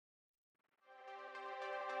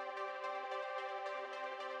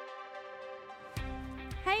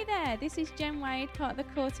Hey there, this is Jen Wade, part of the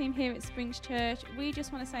core team here at Springs Church. We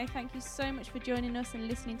just want to say thank you so much for joining us and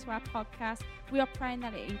listening to our podcast. We are praying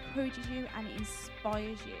that it encourages you and it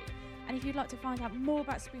inspires you. And if you'd like to find out more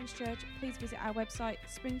about Springs Church, please visit our website,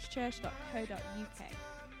 springschurch.co.uk.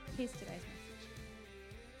 Here's today's message.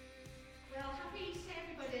 Well, happy Easter,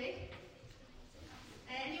 everybody.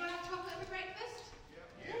 Anyone have chocolate for breakfast?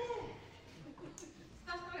 Yeah.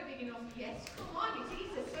 That's not a big enough yes. Come on, it's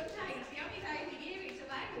Easter Sunday. It's the only day of the year it's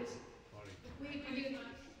allowed.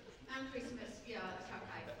 And Christmas, yeah, that's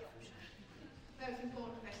okay. Both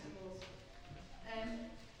important festivals.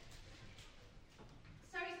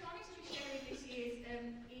 So it's nice to be sharing this year's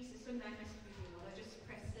Easter Sunday message with you all. I just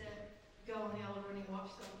press go on the old running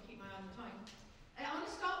watch so I can keep my eye on the time. I want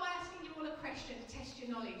to start by asking you all a question to test your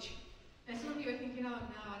knowledge. Now, some of you are thinking, oh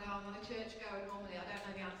no, I know, I'm not a church goer normally, I don't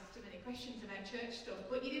know the answers to many questions about church stuff,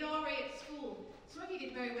 but you did RE at school. Some of you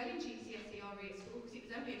did very well in GCSE RE at school because it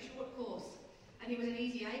was only a short course and it was an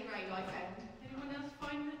easy A grade, I found. Anyone else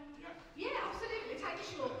find that? Yeah, absolutely. Take a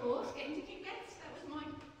short course, get into Kingets. That was my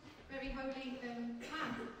very holy plan.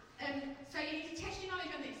 So you need to test your knowledge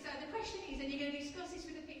on this. So the question is, and you're going to discuss this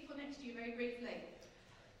with the people next to you very briefly,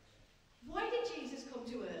 why did Jesus come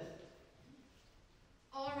to earth?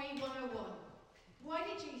 RE 101. Why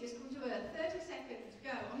did Jesus come to earth? 30 seconds,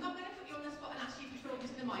 go. I'm not going to put you on the spot and ask you to talk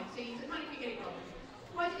into the mic, so you doesn't matter if you get it wrong.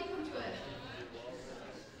 Why did he come to earth?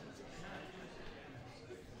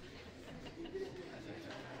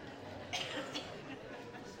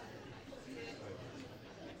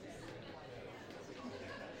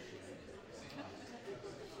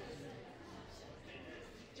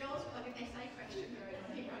 Joel's got like an essay question going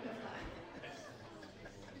on here, I love that.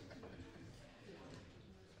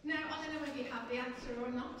 Now, I don't know whether you have the answer or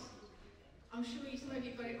not. I'm sure some of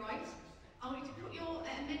you got it right. I want you to put your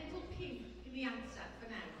mental pin in the answer for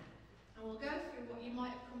now. And we'll go through what you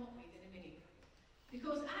might have come up with in a minute.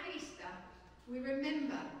 Because at Easter, we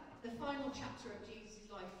remember the final chapter of Jesus'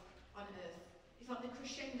 life on earth. It's like the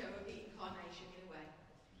crescendo of the incarnation in a way.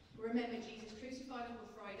 We remember Jesus crucified on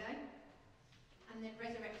Good Friday and then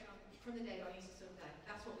resurrected from the dead on Easter Sunday.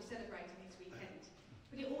 That's what we're celebrating this weekend.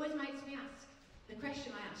 But it always makes me ask the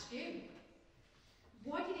question I asked you.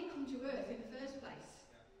 Why did he come to earth in the first place?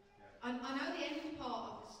 I know the end part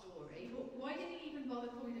of the story, but why did he even bother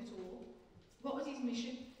coming at all? What was his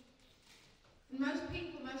mission? Most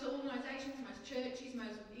people, most organisations, most churches,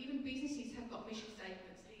 most even businesses have got mission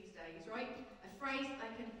statements these days, right? A phrase that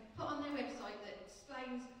they can put on their website that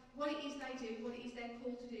explains what it is they do, what it is they're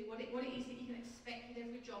called to do, what it is that you can expect with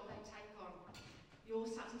every job they take on. Your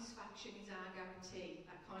satisfaction is our guarantee,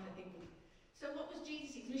 that kind of thing. So what was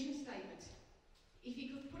Jesus' mission statement? If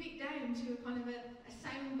you could put it down to a kind of a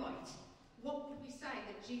soundbite, what would we say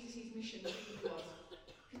that Jesus' mission really was?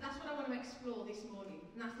 Because that's what I want to explore this morning.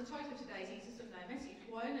 And that's the title of today's Easter Sunday message.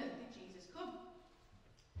 Why on earth did Jesus come?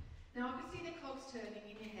 Now I could see the cogs turning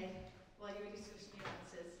in your head while you were discussing your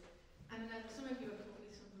answers. And I know that some of you have come up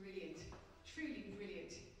with some brilliant, truly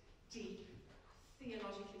brilliant, deep,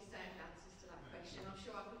 theologically sound answers to that question. I'm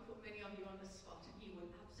sure I could put many of you on the spot and you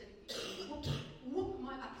would absolutely whoop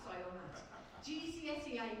my backside on that.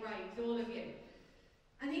 GCSE A grades, all of you.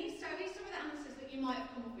 And here's some of the answers that you might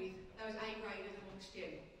have come up with, those A graders amongst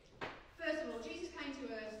you. First of all, Jesus came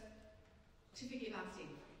to earth to forgive our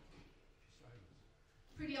sin.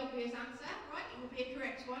 Pretty obvious answer, right? It would be a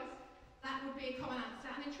correct one. That would be a common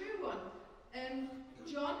answer and a true one.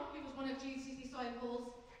 John, who was one of Jesus'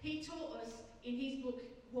 disciples, he taught us in his book,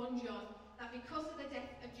 1 John, that because of the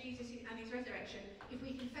death of Jesus and his resurrection, if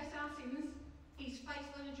we confess our sins, he's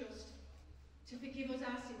faithful and just to forgive us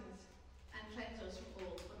our sins and cleanse us from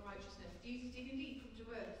all unrighteousness. Jesus did indeed come to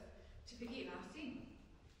earth to forgive our sin.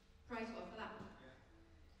 Praise God for that.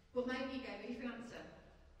 But maybe you gave a different answer.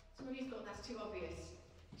 Some of you thought that's too obvious.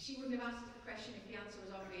 She wouldn't have asked the question if the answer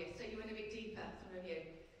was obvious, so you went a bit deeper, some of you.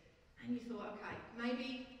 And you thought, okay,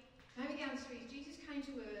 maybe the answer is Jesus came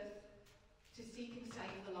to earth to seek and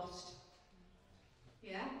save the lost.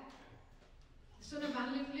 Yeah? The Son of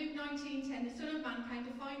Man, Luke 19:10, the Son of Man came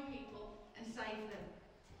to find people and save them.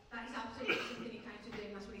 That is absolutely something he came to do,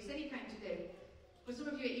 and that's what he said he came to do. But some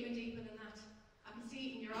of you are even deeper than that. I can see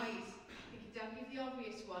it in your eyes. Thinking, don't give the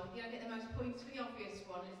obvious one. If you don't get the most points for the obvious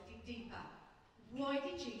one, let's dig deeper. Why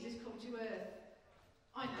did Jesus come to earth?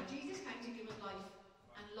 I know, Jesus came to give us life,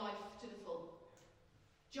 and life to the full.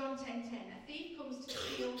 John 10:10, a thief comes to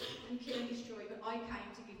steal and kill and destroy, but I came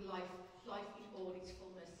to give life in all its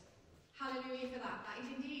fullness. Hallelujah for that. That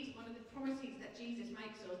is indeed one of the promises that Jesus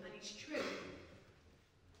makes us, and it's true.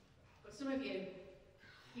 But some of you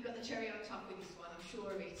got the cherry on top with this one, I'm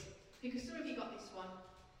sure of it. Because some of you got this one.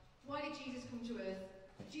 Why did Jesus come to earth?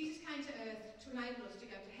 Jesus came to earth to enable us to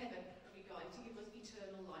go to heaven when we die, to give us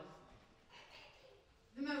eternal life.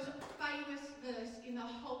 The most famous verse in the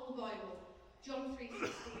whole Bible, John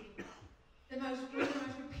 3:16. One of the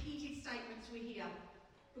most repeated statements we hear.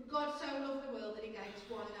 But God so loved the world that he gave his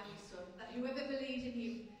one and only Son, that whoever believes in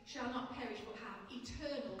him shall not perish but have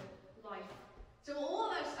eternal life. So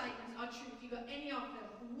all those statements are true. If you've got any of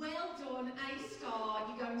them, well done, A star,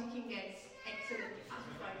 you're going to King Ed's. Excellent, as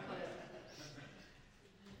with flying colours.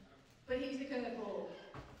 But here's the curveball.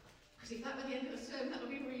 Because if that were the end of the sermon, that would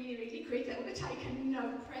be really, really quick. I would have taken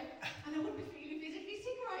no prep, and I wouldn't be feeling physically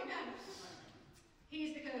sick right now.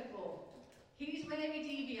 Here's the curveball. Here's where we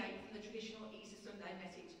deviate from the traditional Easter Sunday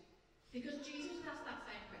message. Because Jesus was asked that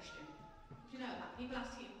same question. Do you know that? People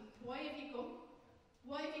asked him, why have you come?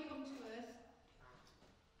 Why have you come to earth?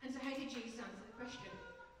 And so how did Jesus answer the question?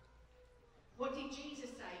 What did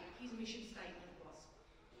Jesus say his mission statement was?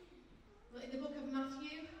 Well, in the book of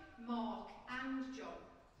Matthew, Mark and John,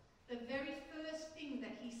 the very first thing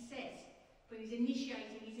that he says when he's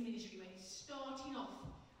initiating his ministry, when he's starting off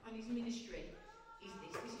on his ministry, is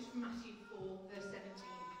this. This is from Matthew 4, verse 17.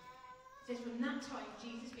 It says, from that time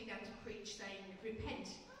Jesus began to preach, saying, repent,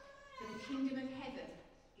 for the kingdom of heaven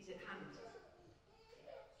is at hand.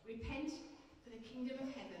 Repent, for the kingdom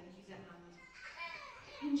of heaven is at hand.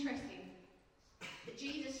 Interesting that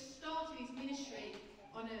Jesus started his ministry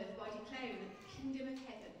on earth by declaring that the kingdom of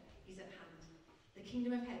heaven is at hand. The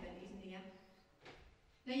kingdom of heaven is near.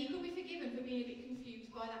 Now you could be forgiven for being a bit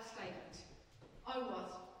confused by that statement. I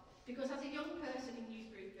was. Because as a young person in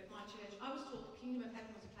youth group at my church, I was taught the kingdom of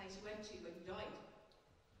heaven was a place you went to when you died.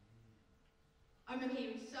 I remember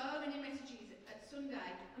hearing so many messages at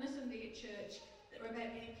Sunday, on a Sunday at church, that were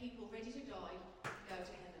about getting people ready to die and go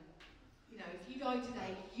to heaven. You know, if you die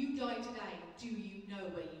today, do you know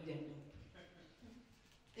where you'd end up?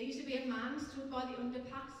 There used to be a man stood by the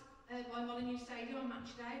underpass by Molyneux Stadium on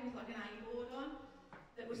match day with like an A-board on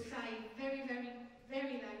that would say very, very,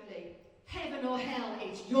 very loudly, heaven or hell,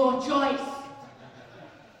 it's your choice.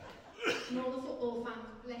 And all the football fans,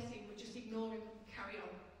 bless him, would just ignore him and carry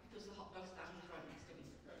on because the hot dog stand was right next to him.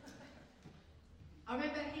 I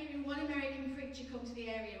remember hearing one American preacher come to the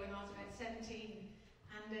area when I was about 17,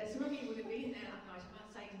 and some of you would have been there that night. I won't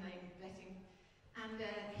say his name, bless him. And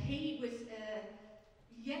he was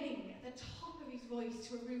yelling at the top of his voice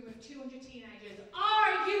to a room of 200 teenagers,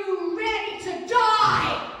 are you ready to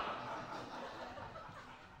die?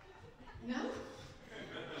 No?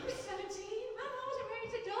 I was 17, man, I wasn't ready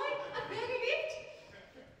to die. I barely lived.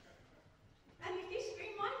 And if this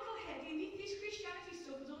free mindful head, and if this Christianity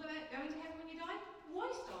stuff was all about going to heaven when you die, why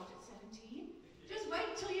start at 17? Just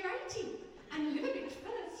wait till you're 80 and live a bit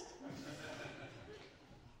first.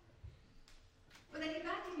 But then if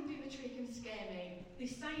that didn't do the trick and scare me,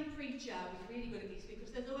 this same preacher was really good at this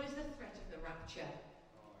because there's always the threat of the rapture.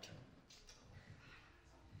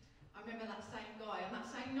 I remember that same guy on that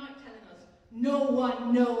same night telling us, no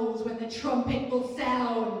one knows when the trumpet will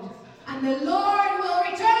sound and the Lord will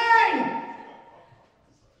return.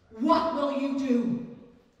 What will you do?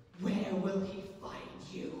 Where will he find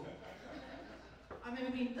you? I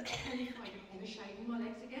remember being terrified of never shaving my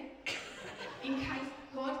legs again. In case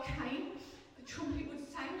God came, the trumpet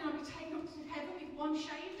would sound and I'd be taken up to heaven with one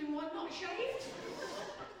shaved and one not shaved.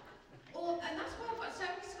 And that's why I've got so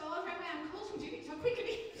many scars around my ankles from doing it so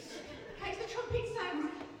quickly. In case the trumpet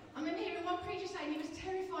sounds. I remember hearing one preacher saying he was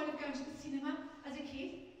terrified of going to the cinema as a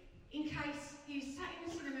kid. In case he was sat in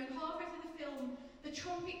the cinema and halfway through the film, the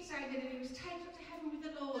trumpet sounded and he was taken up to heaven with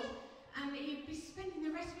the Lord. And he'd be spending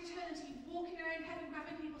the rest of eternity walking around heaven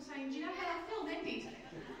grabbing people saying, do you know how that film ended?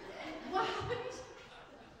 What happened?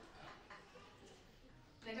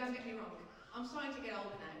 Now don't get me wrong, I'm starting to get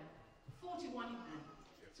older now. 41 now.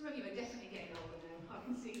 Some of you are definitely getting older now, I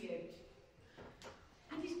can see you.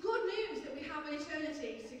 And it's good news that we have an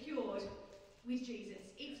eternity secured with Jesus.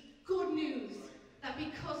 It's good news that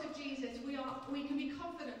because of Jesus we can be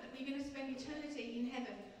confident that we're going to spend eternity in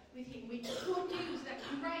heaven with him. It's good news that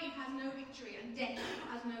the grave has no victory and death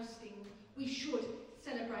has no sting. We should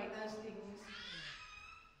celebrate those things.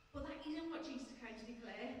 But that isn't what Jesus came to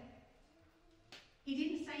declare. He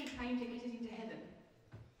didn't say he came to get us into heaven.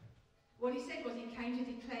 What he said was he came to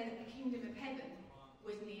declare that the kingdom of heaven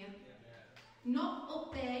was near. Not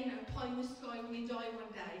up there, pie in the sky when you die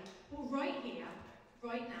one day, but right here,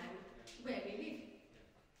 right now, where we live.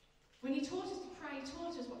 When he taught us to pray, he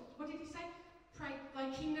taught us, what did he say? Pray,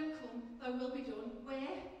 thy kingdom come, thy will be done.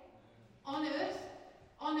 Where? On earth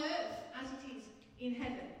as it is in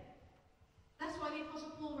heaven. That's why the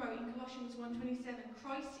Apostle Paul wrote in Colossians 1:27,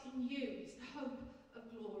 Christ in you is the hope of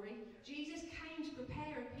glory. Jesus came to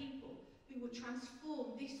prepare a people who will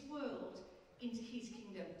transform this world into his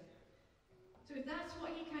kingdom. So if that's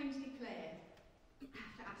what he came to declare, I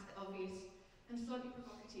have to ask the obvious and slightly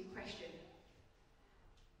provocative question.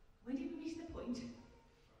 When did we miss the point?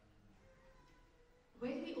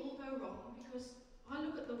 Where did it all go wrong? Because I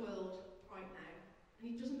look at the world right now and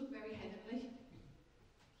it doesn't look very heavenly.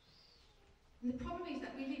 And the problem is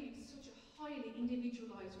that we live in such a highly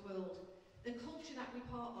individualised world. The culture that we're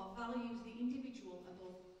part of values the individual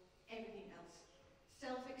above everything else.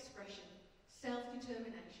 Self-expression,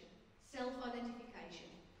 self-determination, self-identification.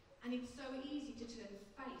 And it's so easy to turn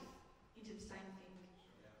faith into the same thing.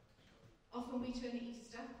 Often we turn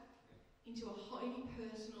Easter into a highly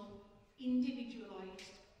personal,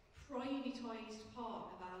 individualised, privatised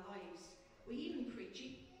part of our lives. We even preach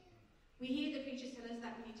it. We hear the preachers tell us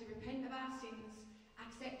that we need to repent of our sins,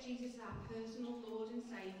 accept Jesus as our personal Lord and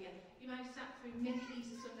Saviour. You may have sat through many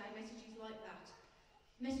Easter Sunday messages like that.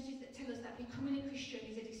 Messages that tell us that becoming a Christian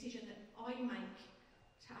is a decision that I make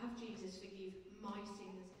to have Jesus forgive my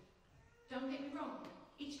sins. Don't get me wrong,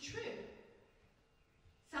 it's true.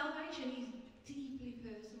 Salvation is deeply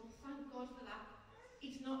personal, thank God for that.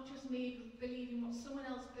 It's not just me believing what someone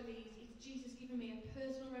else believes, it's Jesus giving me a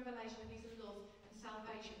personal revelation of his love and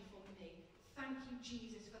salvation for me. Thank you,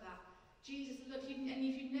 Jesus, for that. Jesus loves you, and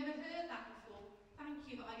if you've never heard that before, thank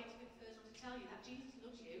you that I get to be the first one to tell you that Jesus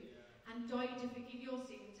loves you and died to forgive your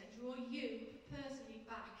sins and draw you personally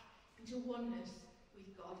back into oneness with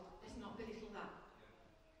God. Let's not belittle that.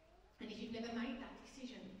 And if you've never made that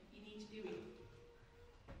decision, you need to do it.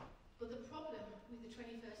 But the problem with the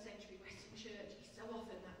 21st century Western Church is so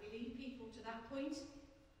often that we lead people to that point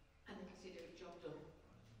and they consider it job done.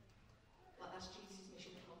 Like that's Jesus'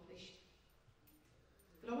 mission accomplished.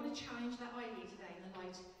 But I want to challenge that idea today in the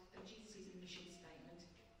light of Jesus' mission statement.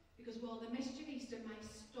 Because while the message of Easter may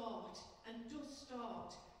start, and does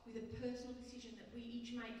start, with a personal decision that we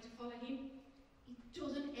each make to follow him, it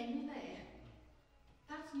doesn't end there.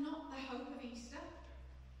 That's not the hope of Easter.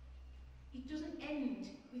 It doesn't end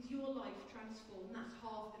with your life transformed. That's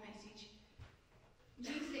half the message.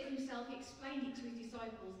 Jesus himself explained it to his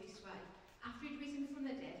disciples this way. After he'd risen from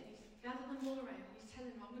the dead, he's gathered them all around and he's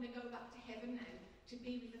telling them, I'm going to go back to heaven now to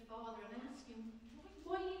be with the Father. And they ask him,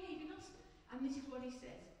 why are you leaving us? And this is what he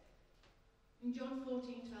says. In John 14:12,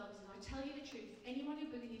 he says, I tell you the truth, anyone who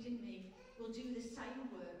believes in me will do the same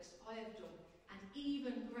works I have done, and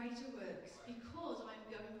even greater works, because I'm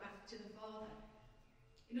going back to the Father.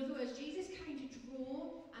 In other words, Jesus came to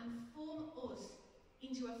draw and form us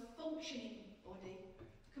into a functioning body,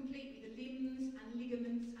 complete with the limbs and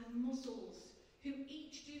ligaments and muscles, who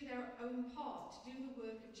each do their own part to do the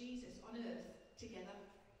work of Jesus on earth together.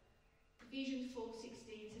 Ephesians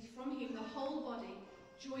 4:16 says, from him the whole body,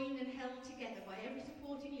 joined and held together by every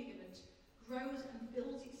supporting ligament, grows and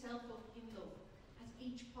builds itself up in love, as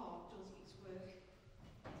each part does its work.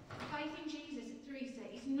 Faith in Jesus at Teresa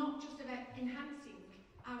is not just about enhancing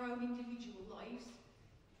our own individual lives.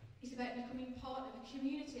 It's about becoming part of a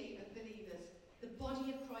community of believers, the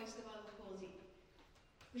body of Christ, the Bible calls it,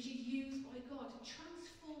 which is used by God to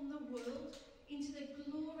transform the world into the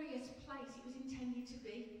glorious place it was intended to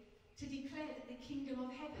be, to declare that the kingdom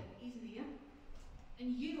of heaven is near,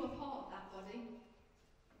 and you are part of that body.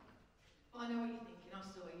 I know what you're thinking, I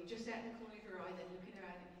saw you just out the corner of your eye then looking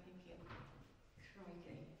around and you're thinking,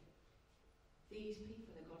 crikey, these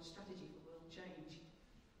people have got a strategy for world change.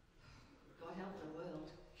 God help the world.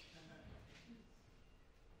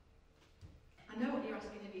 I know what you're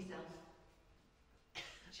asking of yourself.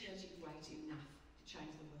 The church is way too naff to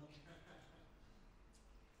change the world.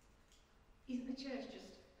 Isn't the church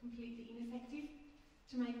just completely ineffective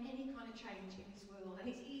to make any kind of change in this world? And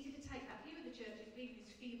it's easy to take that view of the church as being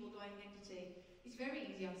this feeble, dying entity. It's very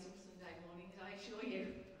easy on some Sunday mornings, I assure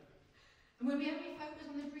you. And when we only focus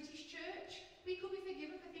on the British church, we could be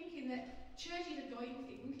forgiven for thinking that church is a dying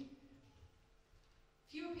thing.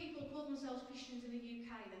 Fewer people call themselves Christians in the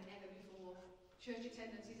UK than ever before. Church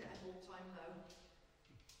attendance is at an all-time low.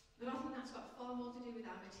 But I think that's got far more to do with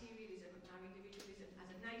our materialism and our individualism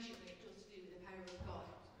as a nation than it does to do with the power of God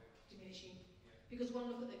diminishing. Because one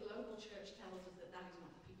look at the global church tells us that that is not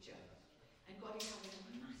the picture. And God is having a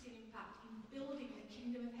massive impact in building the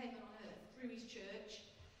kingdom of heaven on earth through his church.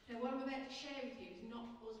 Now what I'm about to share with you is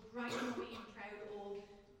not us bragging or being proud or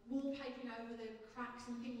wallpapering over the cracks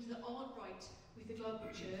and things that aren't right with the global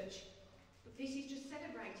church. But this is just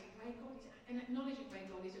celebrating where God is and acknowledging where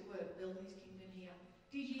God is at work building his kingdom here.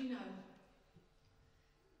 Did you know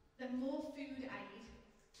that more food aid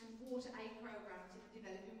and water aid programs in the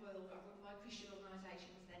developing world are run by Christian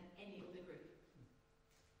organisations than any other group?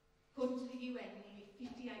 According to the UN, nearly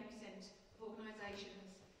 58% of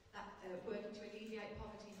organisations that working to alleviate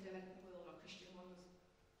poverty in the developing world are Christian ones.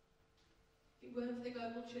 If it weren't for the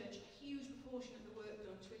global church, a huge proportion of the work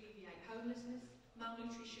done to alleviate homelessness,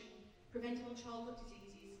 malnutrition, preventable childhood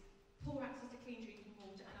diseases, poor access to clean drinking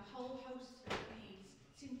water, and a whole host of needs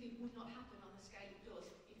simply would not happen on the scale it does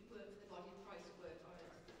if it weren't for the body of Christ at work on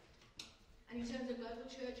earth. And in terms of global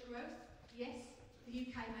church growth, yes, the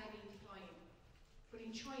UK may be declining, but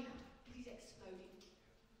in China, it is exploding.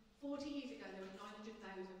 40 years ago, there were 900,000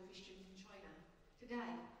 Christians in China.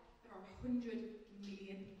 Today, there are 100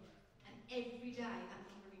 million, and every day that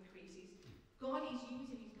number increases. God is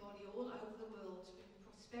using his body all over the world to bring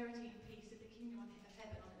prosperity and peace of the kingdom of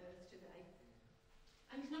heaven on earth today.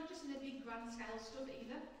 And it's not just in the big grand scale stuff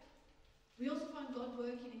either. We also find God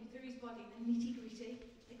working through his body in the nitty-gritty,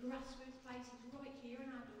 the grassroots places right here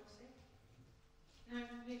on our doorstep. Now, I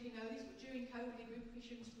don't know if you know this, but during COVID, a group of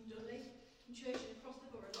Christians from Dudley and churches across the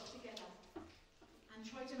borough got together and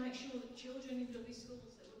tried to make sure that children in Dudley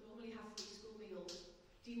schools that would normally have free school meals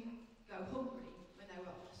didn't go hungry when they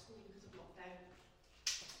were off to school because of lockdown.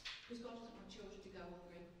 Because God doesn't want children to go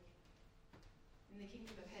hungry. In the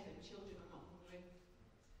kingdom of heaven, children are not hungry.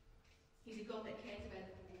 He's a God that cares about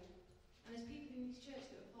the poor. And there's people in this church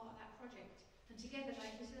that are part of that project. And together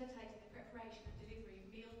they facilitated the preparation and delivery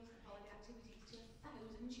of meals and holiday activities to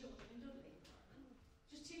 1,000 children in Dudley.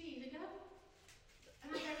 Just 2 years ago.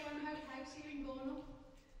 And I had our own house here in Gornal.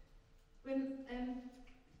 When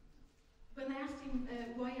they asked him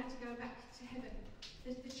why he had to go back to heaven,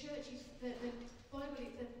 the Bible,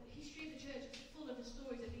 the history of the church is full of the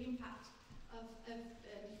stories of the impact of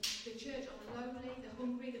the church on the lonely, the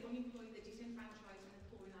hungry, the unemployed, the disenfranchised, and the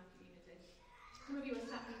poor in our community. Some of you are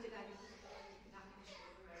sat here today because of that ministry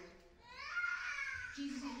of the road.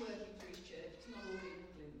 Jesus is working through his church. It's not all doom and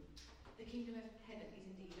gloom. The kingdom of heaven is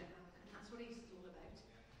indeed at hand, and that's what Easter's all about.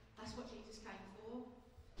 That's what Jesus came for.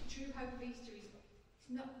 The true hope of Easter is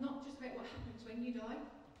not just about what happens when you die.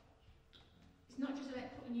 It's not just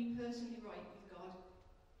about putting you personally right with God.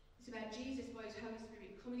 It's about Jesus by his Holy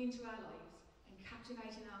Spirit coming into our lives and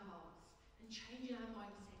captivating our hearts and changing our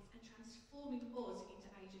mindsets and transforming us into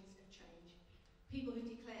agents of change. People who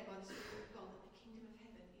declare by the Spirit of God that the kingdom of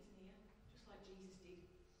heaven is near, just like Jesus did.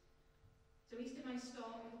 So Easter may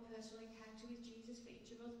start with a personal encounter with Jesus for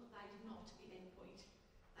each of us, but that is not the end point.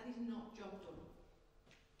 That is not job done.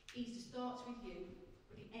 Easter starts with you,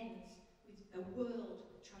 but it ends with a world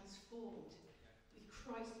transformed, with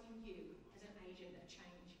Christ in you as an agent of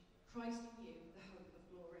change. Christ in you, the hope of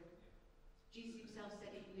glory. Jesus himself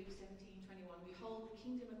said it in Luke 17:21, "Behold, the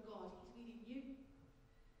kingdom of God is within you."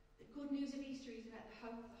 The good news of Easter is about the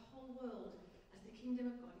hope of the whole world as the kingdom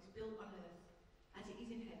of God is built on earth, as it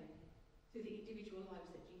is in heaven, through the individual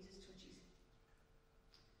lives that Jesus touches.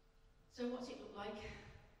 So what's it look like?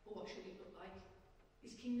 Or what should it look like?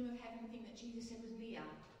 This kingdom of heaven thing that Jesus said was near.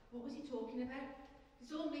 What was he talking about?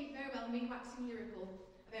 It's all very well me waxing lyrical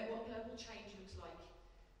about what global change looks like.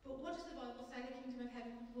 But what does the Bible say the kingdom of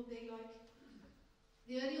heaven will be like?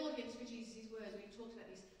 The early audience for Jesus' words, when he talked about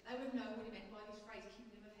this, they would have known what he meant by this phrase,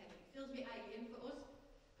 kingdom of heaven. It feels a bit alien for us.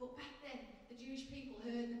 But back then, the Jewish people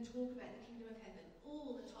heard them talk about the kingdom of heaven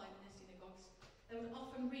all the time in their synagogues. They would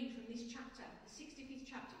often read from this chapter, the 65th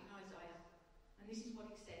chapter in Isaiah. And this is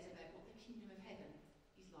what it says about what the kingdom of heaven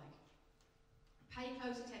is like. Pay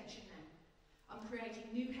close attention now. I'm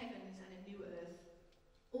creating new heavens and a new earth.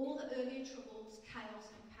 All the earlier troubles,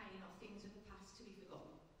 chaos and pain are things of the past to be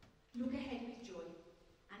forgotten. Look ahead with joy.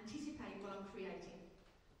 Anticipate what I'm creating.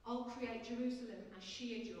 I'll create Jerusalem as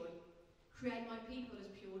sheer joy. Create my people as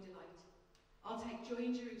pure delight. I'll take joy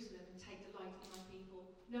in Jerusalem and take delight in my people.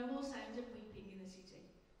 No more sounds of weeping in the city.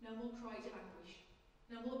 No more cries of anguish.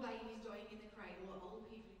 No more babies dying in the cradle or old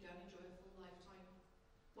people who don't enjoy a full lifetime.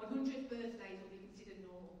 100th birthdays will be considered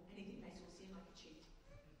normal. Anything less will seem like a cheat.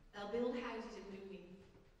 They'll build houses and move in.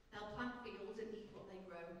 They'll plant fields and eat what they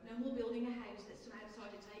grow. No more building a house that some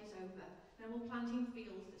outsider takes over. No more planting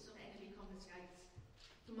fields that some enemy confiscates.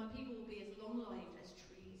 For my people will be as long-lived as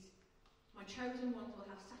trees. My chosen ones will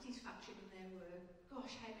have satisfaction in their work.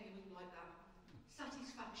 Gosh, how many would like that?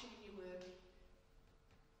 Satisfaction in your work.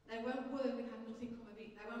 They won't work and have nothing come of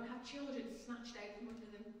it. They won't have children snatched out from under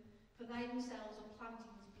them. For they themselves are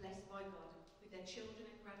plantings blessed by God, with their children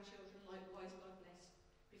and grandchildren likewise God blessed.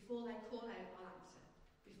 Before they call out, I'll answer.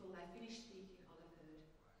 Before they finish speaking, I'll have heard.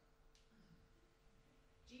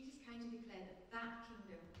 Jesus came to declare that that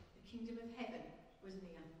kingdom, the kingdom of heaven, was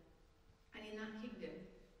near. And in that kingdom,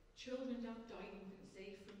 children don't die in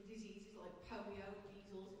infancy from diseases like polio,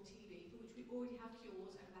 measles and TB, for which we already have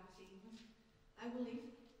cures and vaccines. They will live.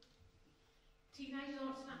 Teenagers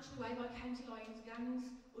aren't snatched away by county lines, gangs,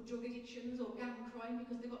 or drug addictions, or gang crime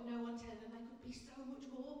because they've got no one telling them they could be so much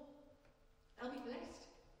more. They'll be blessed.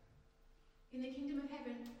 In the kingdom of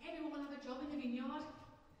heaven, everyone will have a job in the vineyard.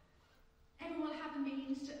 Everyone will have the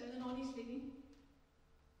means to earn an honest living.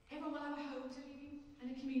 Everyone will have a home to live in and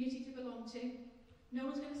a community to belong to. No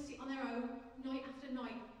one's going to sit on their own night after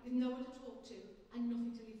night with no one to talk to and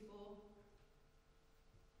nothing to live for.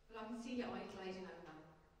 But I can see your eyes glazing over.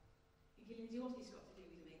 Thinking, Linsey, what's this got to do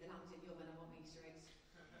with me? The lamb's in the oven, I want my Easter eggs.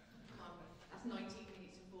 Come on, that's 19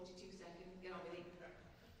 minutes and 42 seconds. Get on with it.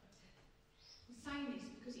 I'm saying this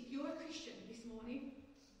because if you're a Christian this morning,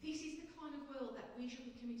 this is the kind of world that we should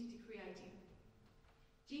be committed to creating.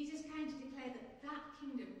 Jesus came to declare that that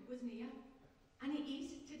kingdom was near, and it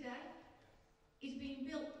is today. It's being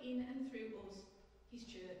built in and through us, his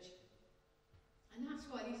church. And that's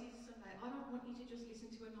why this is Sunday. I don't want you to just listen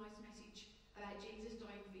to a nice message about Jesus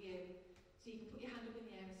dying for you, so you can put your hand up in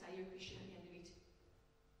the air and say you're a Christian at the end of it.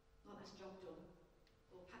 Well, that's job done.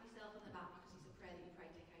 Or pat yourself on the back because it's a prayer that you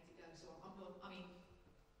prayed decades ago. So I'm done. I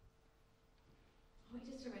want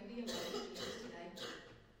you to surrender your life to Jesus today.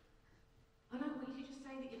 I don't want you to just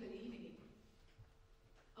say that you believe in him.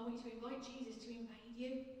 I want you to invite Jesus to invade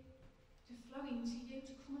you, to flow into you,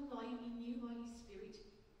 to come alive in you by his Spirit,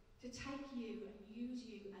 to take you and use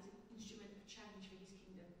you as an instrument of change for his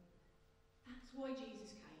kingdom. That's why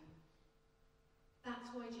Jesus came. That's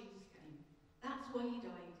why Jesus came. That's why he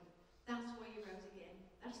died. That's why he rose again.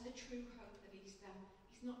 That's the true hope of Easter.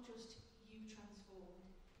 It's not just you transformed,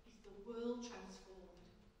 it's the world transformed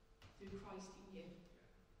through Christ in you.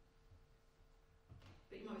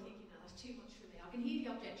 But you might be thinking, no, that's too much for me. I can hear the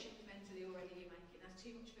objections mentally already you're making. That's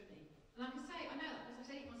too much for me. And I can say, I know that because I've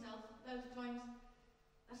said it myself loads of times.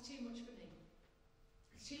 That's too much for me.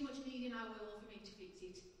 There's too much need in our world for me to fix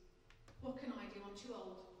it. What can I do? I'm too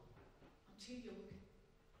old. I'm too young.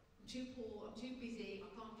 I'm too poor. I'm too busy. I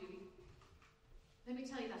can't do it. Let me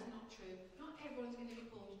tell you that's not true. Not everyone's going to be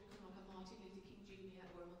called to become like a Martin Luther King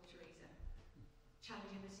Jr. or a Mother Teresa,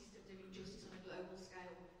 challenging the systems of injustice on a global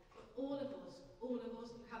scale. But all of us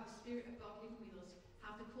who have the Spirit of God living with us,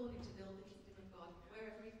 have the calling to build the kingdom of God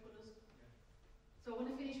wherever he's put us. So I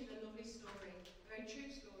want to finish with a lovely story, a very true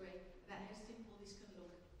story about how simple this can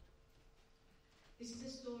look. This is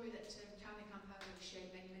a story that Tony Campone has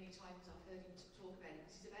shared many, many times. I've heard him talk about it.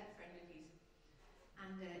 This is about a friend of his.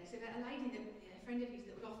 And it's about a lady, a friend of his,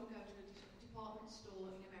 that would often go to a department store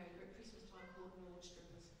in America at Christmas time called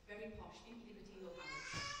Nordstrom's. Very posh, think Liberty or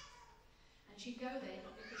Harrods. And she'd go there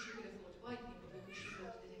not because she could afford to buy anything, but because she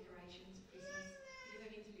loved the decorations at Christmas. If you've ever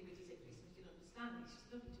been to Liberty's at Christmas, you'll understand this. It's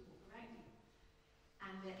lovely to walk around in.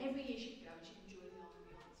 And every year she'd go and she'd enjoy the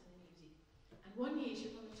ambiance and the music. And one year she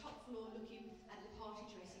was on the top floor looking at the party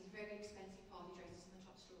dresses, very expensive party dresses on the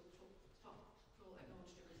top floor at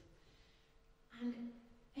Nordstrom's. And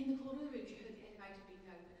in the corner of the room she heard the elevator being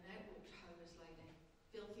open and out walked a homeless lady,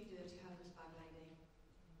 filthy, dirty homeless bag lady,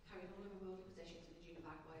 carrying all of her worldly possessions in a jute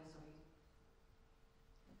bag by her side.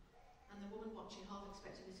 And the woman watching half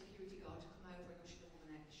expected the security guard to come over and usher the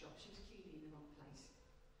woman out of the shop. She was clearly in the wrong place.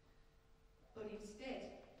 But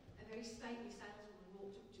instead, a very stately saleswoman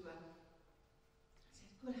walked up to her and said,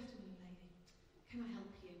 "Good afternoon, lady. Can I help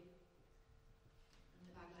you?" And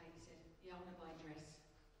the bag lady said, "Yeah, I want to buy a dress."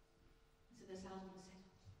 And so the saleswoman said,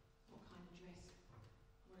 "What kind of dress?"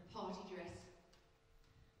 "I want a party dress."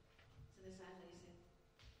 So the sales lady said,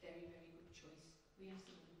 "Very, very good choice. We have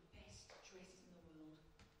some of the best dresses in the world.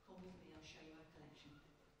 Come with me, I'll show you our collection."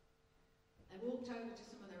 They walked over to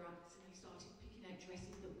some of the racks and they started picking out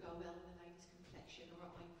dresses that would go well with the lady's complexion or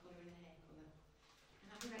eye colour and hair colour.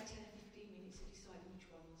 And after about 10 or 15 minutes of deciding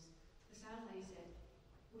which ones, the sales lady said,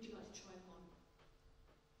 "Would you like to try one?"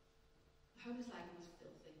 The homeless lady was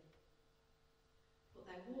filthy. But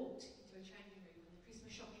they walked into a changing room and the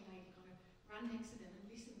Christmas shopping lady kind of ran next to them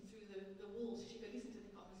and listened through the walls so she could listen to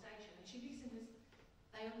the conversation. And she listened as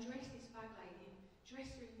they undressed this bag lady and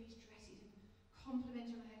dressed her in these dresses and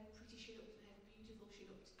complimented her on how pretty she looked and how beautiful she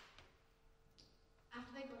looked.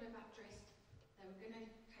 After they got her back dressed, they were going to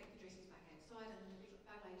take the dresses back outside and the little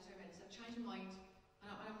bag lady turned around and said, "I've changed my mind,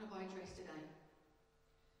 I don't want to buy a dress today."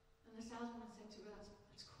 And the saleswoman said to her,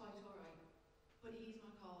 that's quite all right, but here's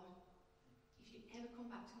my card. If you ever come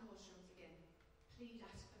back to Nordstrom's again, please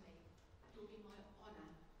ask for me. It will be my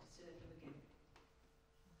honour to serve you again.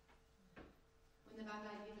 When the bag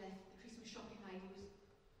lady left, the Christmas shopping lady was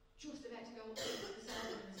just about to go up to the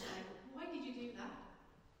saleswoman and say, "Why did you do that?"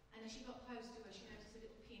 And as she got close to her, she noticed a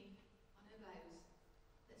little pin on her blouse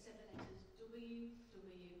that said the letters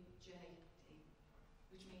WWJD,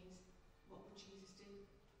 which means, what would Jesus do?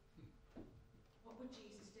 What would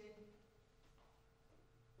Jesus do?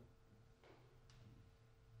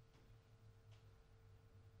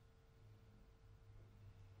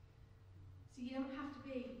 So you don't have to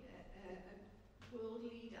be a world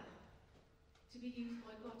leader to be used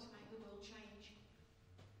by God to make the world change.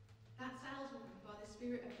 That saleswoman, by the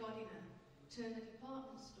Spirit of God in her, turned a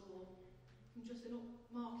department store from just an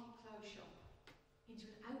upmarket clothes shop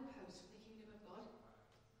into an outpost for the kingdom of God.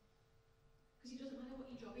 Because it doesn't matter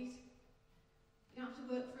what your job is. You don't have to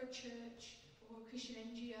work for a church or a Christian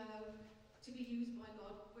NGO to be used by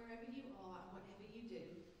God wherever you are and whatever you do.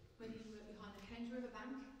 Whether you work behind the counter of a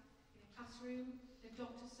bank, in a classroom, in a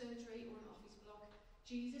doctor's surgery or an office block.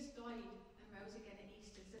 Jesus died and rose again at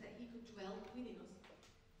Easter so that he could dwell within us,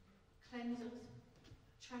 cleanse us,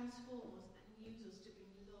 transform us and use us to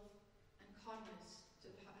bring love and kindness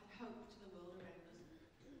and hope to the world around us.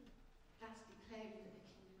 That's declaring that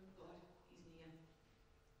the kingdom of God is near.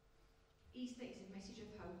 Easter is a message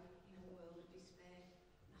of hope in a world of despair.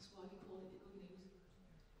 That's why we call it the good news.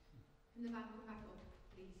 Can the band come back up,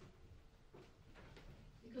 please?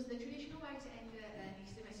 Because the traditional way to end an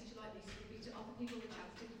Easter message like this would be to offer people the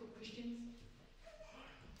chance to become Christians.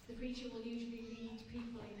 The preacher will usually lead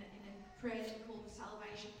people in a prayer called the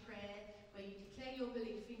salvation prayer, where you declare your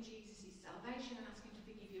belief in Jesus' salvation and ask him to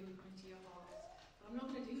forgive you and come into your hearts. But I'm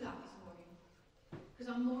not going to do that this morning, because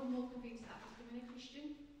I'm more and more convinced that becoming a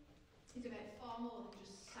Christian is about far more than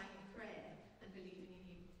just saying a prayer and believing in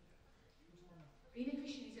him. Being a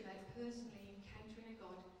Christian is about personally encountering a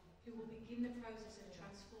God who will begin the process of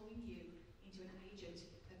transforming you into an agent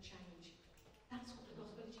of change. That's what the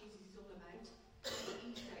gospel of Jesus is all about. That's what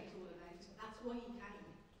Easter is all about. That's why he came,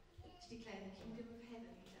 to declare the kingdom of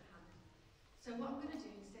heaven is at hand. So what I'm going to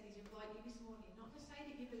do instead is invite you this morning, not to say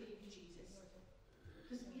that you believe in Jesus,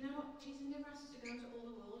 because you know what? Jesus never asked us to go into all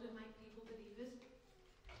the world and make people believers.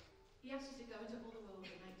 He asked us to go into all the world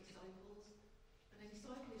and make disciples. And a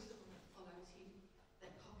disciple is someone that follows him,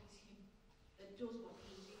 that copies him, that does what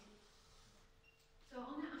he did. So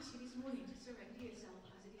I'm going to ask you this morning to surrender yourself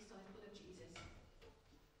as a disciple of Jesus.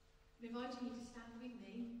 I'm inviting you to stand with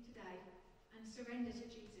me today and surrender to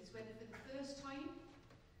Jesus, whether for the first time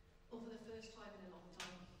or for the first time in a long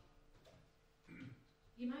time.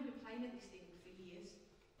 You may have been playing at this thing for years,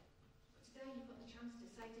 but today you've got the chance to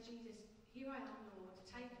say to Jesus, here I am, Lord,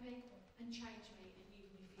 take me and change me and use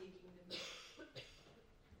me for your kingdom.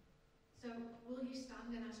 So will you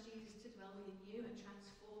stand and ask Jesus to dwell within you and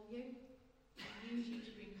transform you and use you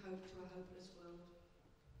to bring hope to a hopeless world?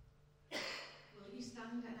 Will you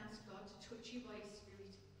stand and ask God to touch you by his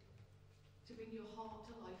Spirit, to bring your heart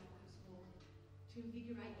to life once more, to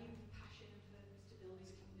invigorate you with passion and purpose to build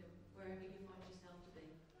his kingdom wherever you find yourself to be?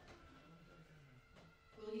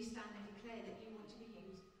 Will you stand and declare that you want to be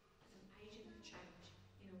used as an agent of change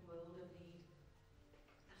in a world of need?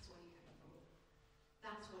 That's what he came for.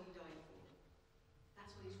 That's what he died for.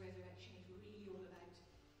 That's what his resurrection is really all about.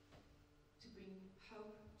 To bring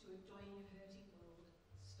hope to a dying and hurting world,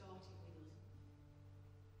 starting with us.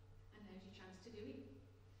 And now's your chance to do it.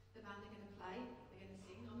 The band are going to play, they're going to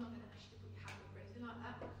sing. I'm not going to ask you to put your hand up or anything like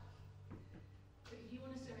that. But if you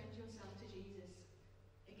want to surrender yourself to Jesus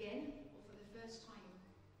again, or for the first time,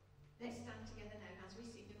 let's stand together now as we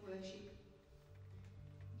sing and worship.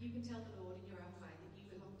 You can tell the Lord in your own way that you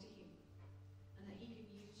belong to him and that he can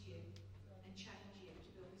use you and change you to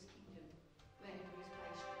build his kingdom wherever he's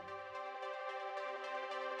placed you.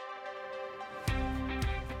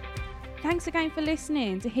 Thanks again for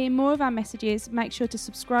listening. To hear more of our messages, make sure to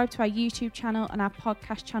subscribe to our YouTube channel and our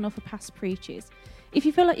podcast channel for past preachers. If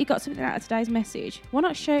you feel like you got something out of today's message, why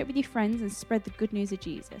not share it with your friends and spread the good news of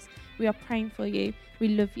Jesus? We are praying for you. We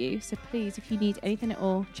love you. So please, if you need anything at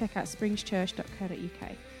all, check out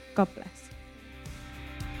springschurch.co.uk. God bless.